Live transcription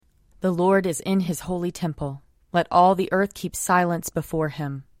The Lord is in his holy temple. Let all the earth keep silence before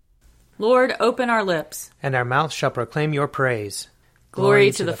him. Lord, open our lips, and our mouth shall proclaim your praise. Glory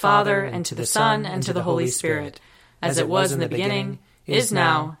to the Father, and to the Son, and to the Holy Spirit, as it was in the beginning, is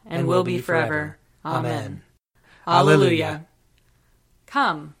now, and will be forever. Amen. Alleluia.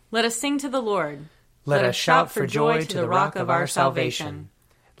 Come, let us sing to the Lord. Let us shout for joy to the rock of our salvation.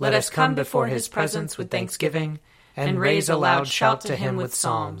 Let us come before his presence with thanksgiving, and raise a loud shout to him with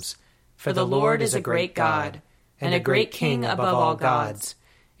psalms. For the Lord is a great God, and a great King above all gods.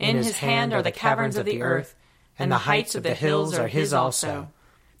 In his hand are the caverns of the earth, and the heights of the hills are his also.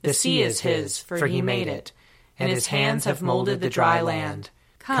 The sea is his, for he made it, and his hands have molded the dry land.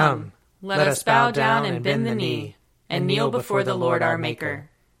 Come, let us bow down and bend the knee, and kneel before the Lord our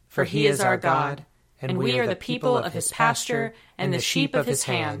Maker. For he is our God, and we are the people of his pasture and the sheep of his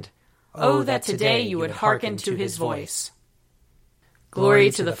hand. Oh, that today you would hearken to his voice.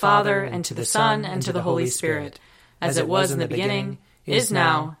 Glory to the Father, and to the Son, and to the Holy Spirit, as it was in the beginning, is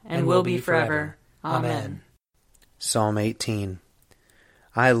now, and will be forever. Amen. Psalm 18.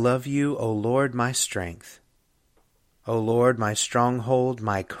 I love you, O Lord, my strength. O Lord, my stronghold,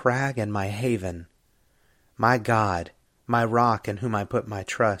 my crag, and my haven. My God, my rock in whom I put my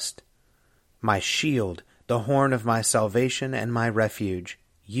trust. My shield, the horn of my salvation, and my refuge.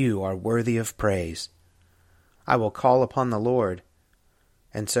 You are worthy of praise. I will call upon the Lord,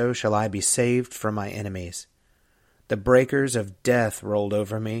 and so shall I be saved from my enemies. The breakers of death rolled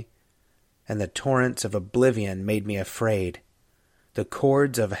over me, and the torrents of oblivion made me afraid. The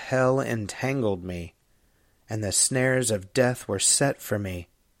cords of hell entangled me, and the snares of death were set for me.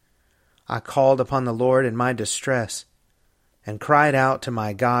 I called upon the Lord in my distress, and cried out to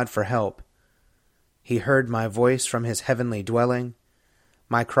my God for help. He heard my voice from his heavenly dwelling.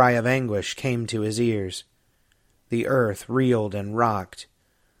 My cry of anguish came to his ears. The earth reeled and rocked.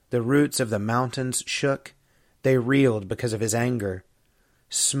 The roots of the mountains shook. They reeled because of his anger.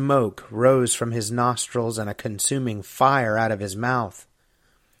 Smoke rose from his nostrils and a consuming fire out of his mouth.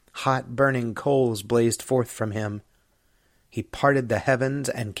 Hot burning coals blazed forth from him. He parted the heavens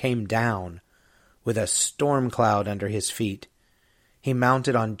and came down, with a storm cloud under his feet. He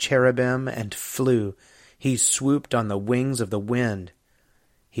mounted on cherubim and flew. He swooped on the wings of the wind.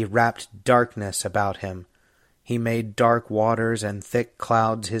 He wrapped darkness about him. He made dark waters and thick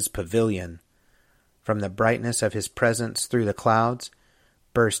clouds his pavilion. From the brightness of his presence through the clouds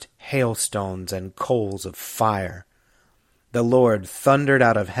burst hailstones and coals of fire. The Lord thundered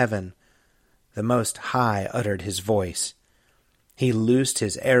out of heaven. The Most High uttered his voice. He loosed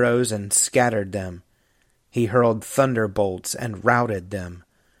his arrows and scattered them. He hurled thunderbolts and routed them.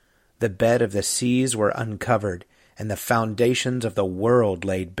 The bed of the seas were uncovered, and the foundations of the world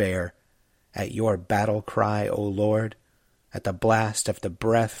laid bare. At your battle cry, O Lord, at the blast of the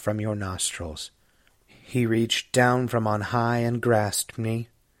breath from your nostrils. He reached down from on high and grasped me.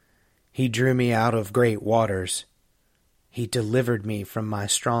 He drew me out of great waters. He delivered me from my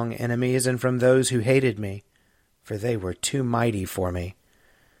strong enemies and from those who hated me, for they were too mighty for me.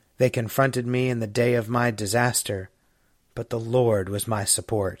 They confronted me in the day of my disaster, but the Lord was my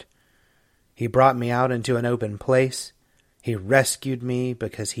support. He brought me out into an open place. He rescued me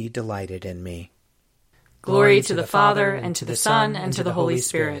because he delighted in me. Glory to the Father, and to the Son, and to the Holy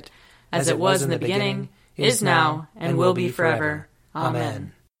Spirit, as it was in the beginning, is now, and will be forever.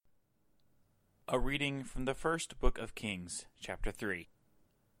 Amen. A reading from the first book of Kings, chapter 3.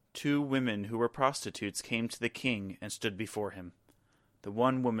 2 women who were prostitutes came to the king and stood before him. The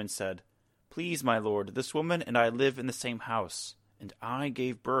one woman said, "Please, my lord, this woman and I live in the same house, and I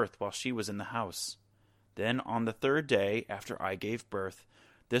gave birth while she was in the house. Then on the 3rd day after I gave birth,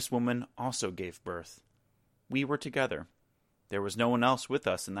 this woman also gave birth. We were together. There was no one else with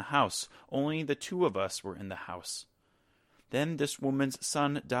us in the house, only the 2 of us were in the house. Then this woman's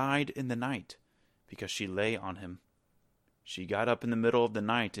son died in the night, because she lay on him. She got up in the middle of the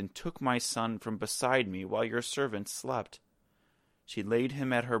night and took my son from beside me while your servant slept. She laid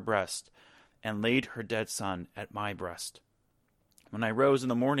him at her breast, and laid her dead son at my breast. When I rose in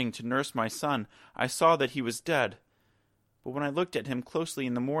the morning to nurse my son, I saw that he was dead. But when I looked at him closely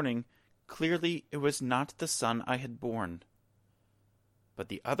in the morning, clearly it was not the son I had borne." But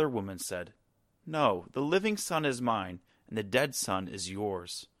the other woman said, "No, the living son is mine, and the dead son is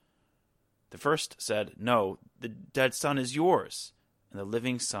yours." The first said, "No, the dead son is yours, and the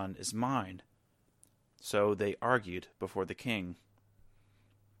living son is mine." So they argued before the king.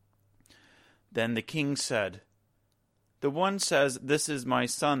 Then the king said, "The one says, 'This is my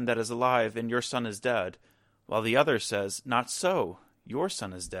son that is alive, and your son is dead,' while the other says, 'Not so, your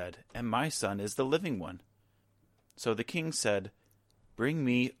son is dead, and my son is the living one.'" So the king said, "Bring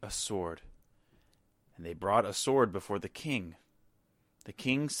me a sword." And they brought a sword before the king. The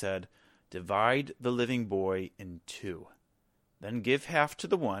king said, "Divide the living boy in two. Then give half to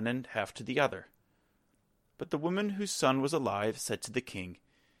the one and half to the other." But the woman whose son was alive said to the king,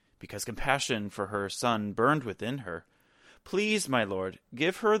 because compassion for her son burned within her, "Please, my lord,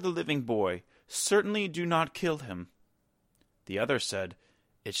 give her the living boy. Certainly do not kill him." The other said,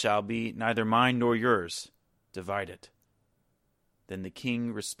 "It shall be neither mine nor yours. Divide it." Then the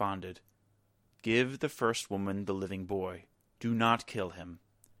king responded, "Give the first woman the living boy. Do not kill him.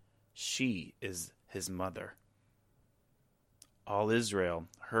 She is his mother." All Israel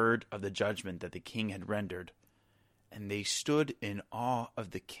heard of the judgment that the king had rendered, and they stood in awe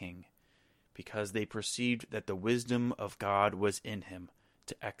of the king, because they perceived that the wisdom of God was in him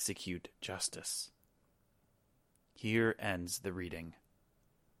to execute justice. Here ends the reading.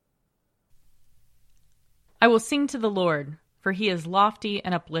 I will sing to the Lord, for he is lofty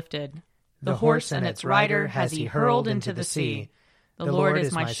and uplifted. The horse and its rider has he hurled into the sea. The Lord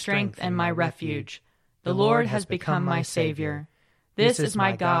is my strength and my refuge. The Lord has become my Savior. This is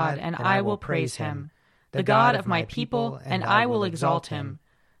my God, and I will praise him, the God of my people, and I will exalt him.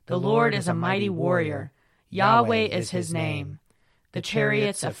 The Lord is a mighty warrior. Yahweh is his name. The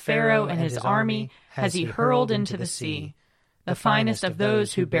chariots of Pharaoh and his army has he hurled into the sea. The finest of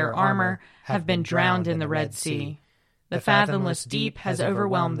those who bear armor have been drowned in the Red Sea. The fathomless deep has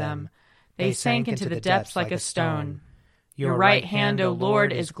overwhelmed them. They sank into the depths like a stone. Your right hand, O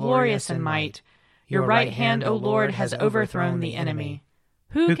Lord, is glorious in might. Your right hand, O Lord, has overthrown the enemy.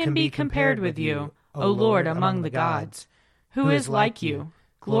 Who can be compared with you, O Lord, among the gods? Who is like you,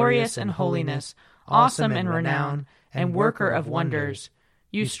 glorious in holiness, awesome in renown, and worker of wonders?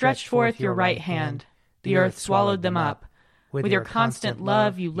 You stretched forth your right hand. The earth swallowed them up. With your constant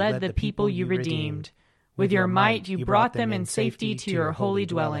love you led the people you redeemed. With your might you brought them in safety to your holy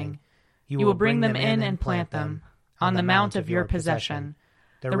dwelling. You will bring them in and plant them on the mount of your possession,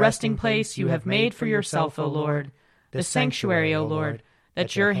 the resting place you have made for yourself, O Lord, the sanctuary, O Lord,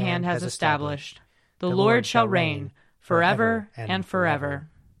 that your hand has established. The Lord shall reign forever and forever.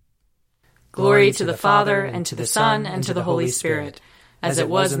 Glory to the Father, and to the Son, and to the Holy Spirit, as it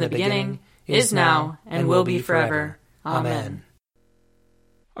was in the beginning, is now, and will be forever. Amen.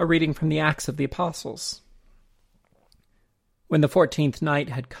 A reading from the Acts of the Apostles. When the 14th night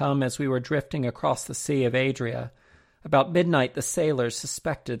had come, as we were drifting across the Sea of Adria, about midnight the sailors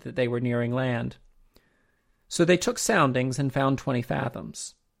suspected that they were nearing land. So they took soundings and found 20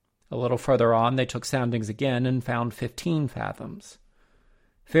 fathoms. A little further on they took soundings again and found 15 fathoms.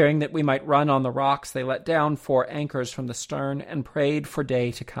 Fearing that we might run on the rocks, they let down 4 anchors from the stern and prayed for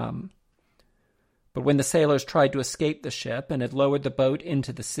day to come. But when the sailors tried to escape the ship and had lowered the boat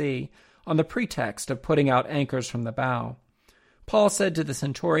into the sea, on the pretext of putting out anchors from the bow, Paul said to the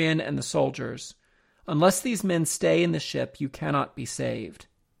centurion and the soldiers, "Unless these men stay in the ship, you cannot be saved."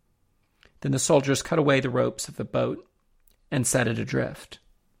 Then the soldiers cut away the ropes of the boat and set it adrift.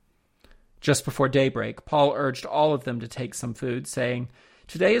 Just before daybreak, Paul urged all of them to take some food, saying,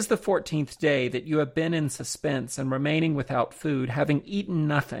 "Today is the 14th day that you have been in suspense and remaining without food, having eaten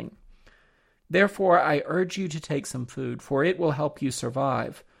nothing. Therefore I urge you to take some food, for it will help you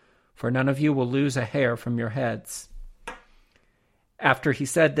survive, for none of you will lose a hair from your heads." After he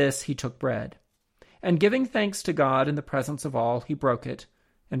said this, he took bread, and giving thanks to God in the presence of all, he broke it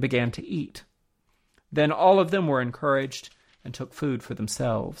and began to eat. Then all of them were encouraged and took food for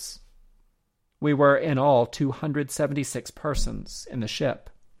themselves. We were in all 276 persons in the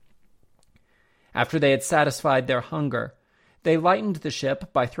ship. After they had satisfied their hunger, they lightened the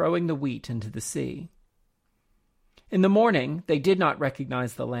ship by throwing the wheat into the sea. In the morning they did not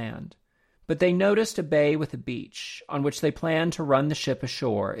recognize the land, but they noticed a bay with a beach, on which they planned to run the ship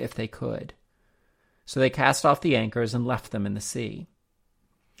ashore if they could. So they cast off the anchors and left them in the sea.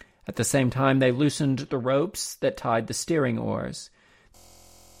 At the same time they loosened the ropes that tied the steering oars.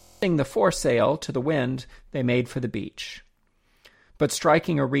 Setting the foresail to the wind, they made for the beach. But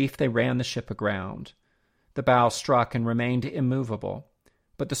striking a reef, they ran the ship aground. The bow struck and remained immovable,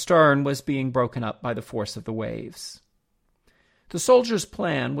 but the stern was being broken up by the force of the waves. The soldiers'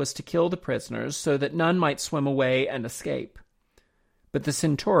 plan was to kill the prisoners so that none might swim away and escape. But the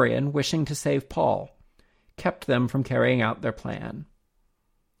centurion, wishing to save Paul, kept them from carrying out their plan.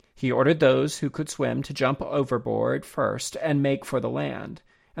 He ordered those who could swim to jump overboard first and make for the land,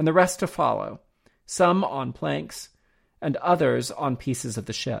 and the rest to follow, some on planks and others on pieces of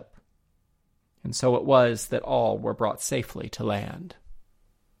the ship. And so it was that all were brought safely to land.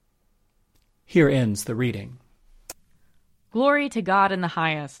 Here ends the reading. Glory to God in the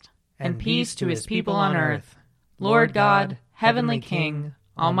highest, and peace to his people on earth. Lord God, Heavenly King,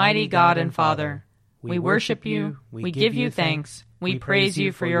 Almighty God and Father, we worship you, we give you thanks, we praise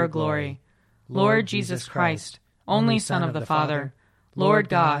you for your glory. Lord Jesus Christ, only Son of the Father, Lord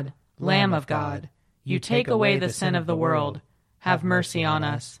God, Lamb of God, you take away the sin of the world. Have mercy on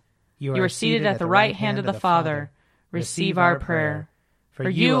us. You are seated at the right hand of the Father. Receive our prayer. For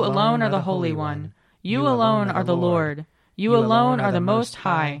you alone are the Holy One. You alone are the Lord. You alone are the Most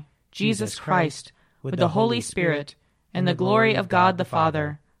High, Jesus Christ, with the Holy Spirit, and the glory of God the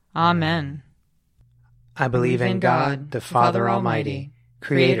Father. Amen. I believe in God, the Father Almighty,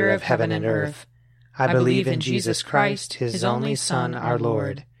 creator of heaven and earth. I believe in Jesus Christ, his only Son, our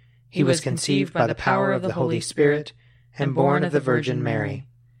Lord. He was conceived by the power of the Holy Spirit and born of the Virgin Mary.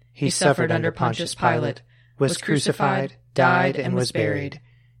 He suffered under Pontius Pilate, was crucified, died, and was buried.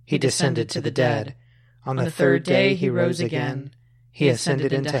 He descended to the dead. On the third day he rose again. He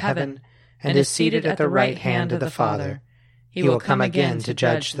ascended into heaven and is seated at the right hand of the Father. He will come again to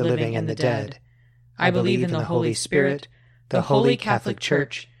judge the living and the dead. I believe in the Holy Spirit, the Holy Catholic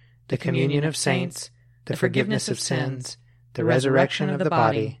Church, the communion of saints, the forgiveness of sins, the resurrection of the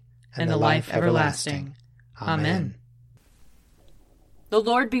body, and the life everlasting. Amen. The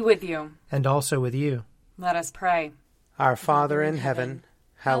Lord be with you. And also with you. Let us pray. Our Father in heaven,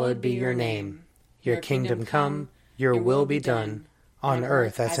 hallowed be your name. Your kingdom come, your will be done, on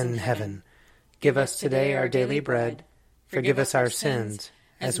earth as in heaven. Give us today our daily bread. Forgive us our sins,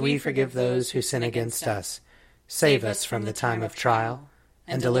 as we forgive those who sin against us. Save us from the time of trial,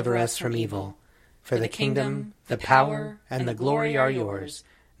 and deliver us from evil. For the kingdom, the power, and the glory are yours,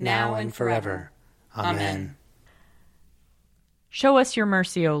 now and forever. Amen. Show us your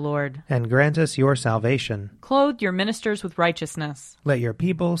mercy, O Lord. And grant us your salvation. Clothe your ministers with righteousness. Let your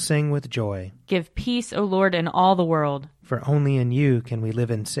people sing with joy. Give peace, O Lord, in all the world. For only in you can we live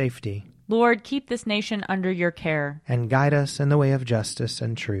in safety. Lord, keep this nation under your care. And guide us in the way of justice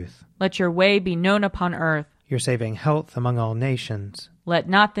and truth. Let your way be known upon earth. Your saving health among all nations. Let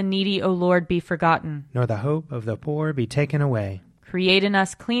not the needy, O Lord, be forgotten. Nor the hope of the poor be taken away. Create in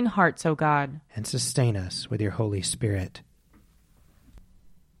us clean hearts, O God. And sustain us with your Holy Spirit.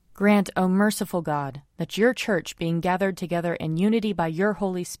 Grant, O merciful God, that your church, being gathered together in unity by your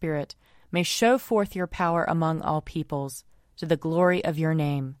Holy Spirit, may show forth your power among all peoples, to the glory of your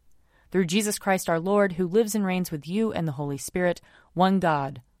name. Through Jesus Christ our Lord, who lives and reigns with you and the Holy Spirit, one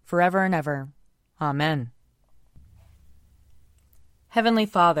God, forever and ever. Amen. Heavenly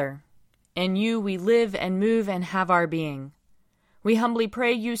Father, in you we live and move and have our being. We humbly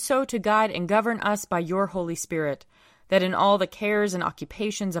pray you so to guide and govern us by your Holy Spirit, that in all the cares and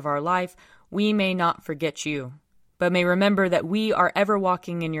occupations of our life we may not forget you, but may remember that we are ever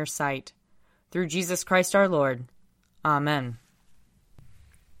walking in your sight. Through Jesus Christ our Lord. Amen.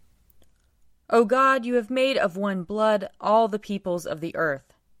 O God, you have made of one blood all the peoples of the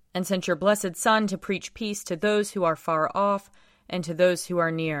earth, and sent your blessed Son to preach peace to those who are far off and to those who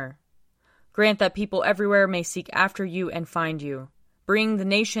are near. Grant that people everywhere may seek after you and find you. Bring the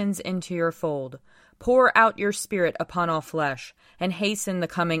nations into your fold. Pour out your Spirit upon all flesh, and hasten the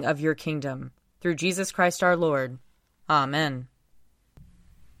coming of your kingdom. Through Jesus Christ our Lord. Amen.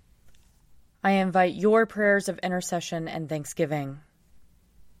 I invite your prayers of intercession and thanksgiving.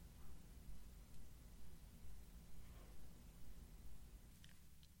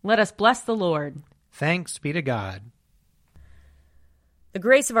 Let us bless the Lord. Thanks be to God. The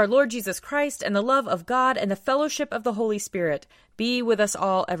grace of our Lord Jesus Christ, and the love of God, and the fellowship of the Holy Spirit be with us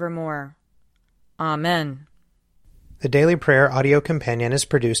all evermore. Amen. The Daily Prayer audio companion is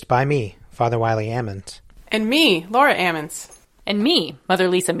produced by me, Father Wiley Ammons. And me, Laura Ammons. And me, Mother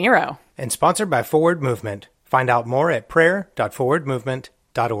Lisa Miro. And sponsored by Forward Movement. Find out more at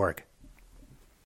prayer.forwardmovement.org.